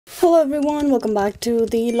Hello everyone, welcome back to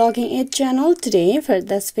the Logging Aid channel. Today for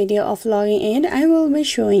this video of Logging Aid, I will be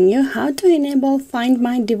showing you how to enable Find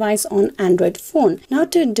My Device on Android phone. Now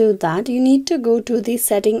to do that, you need to go to the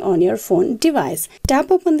setting on your phone device.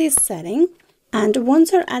 Tap open this setting, and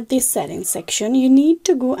once you're at the settings section, you need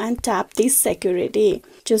to go and tap the security.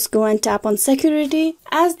 Just go and tap on security.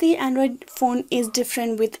 As the Android phone is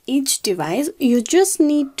different with each device, you just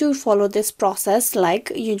need to follow this process.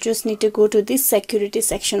 Like, you just need to go to the security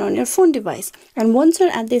section on your phone device, and once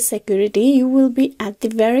you're at the security, you will be at the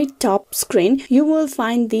very top screen. You will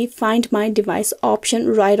find the Find My Device option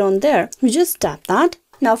right on there. You just tap that.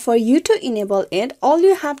 Now for you to enable it, all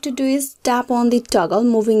you have to do is tap on the toggle,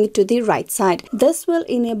 moving it to the right side. This will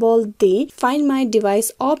enable the Find My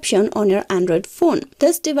Device option on your Android phone.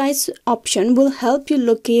 This device option will help you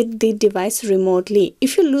locate the device remotely.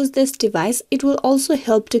 If you lose this device, it will also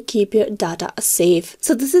help to keep your data safe.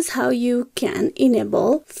 So this is how you can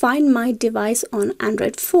enable Find My Device on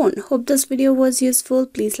Android phone. Hope this video was useful.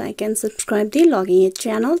 Please like and subscribe the Logging Aid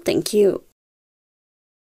channel. Thank you.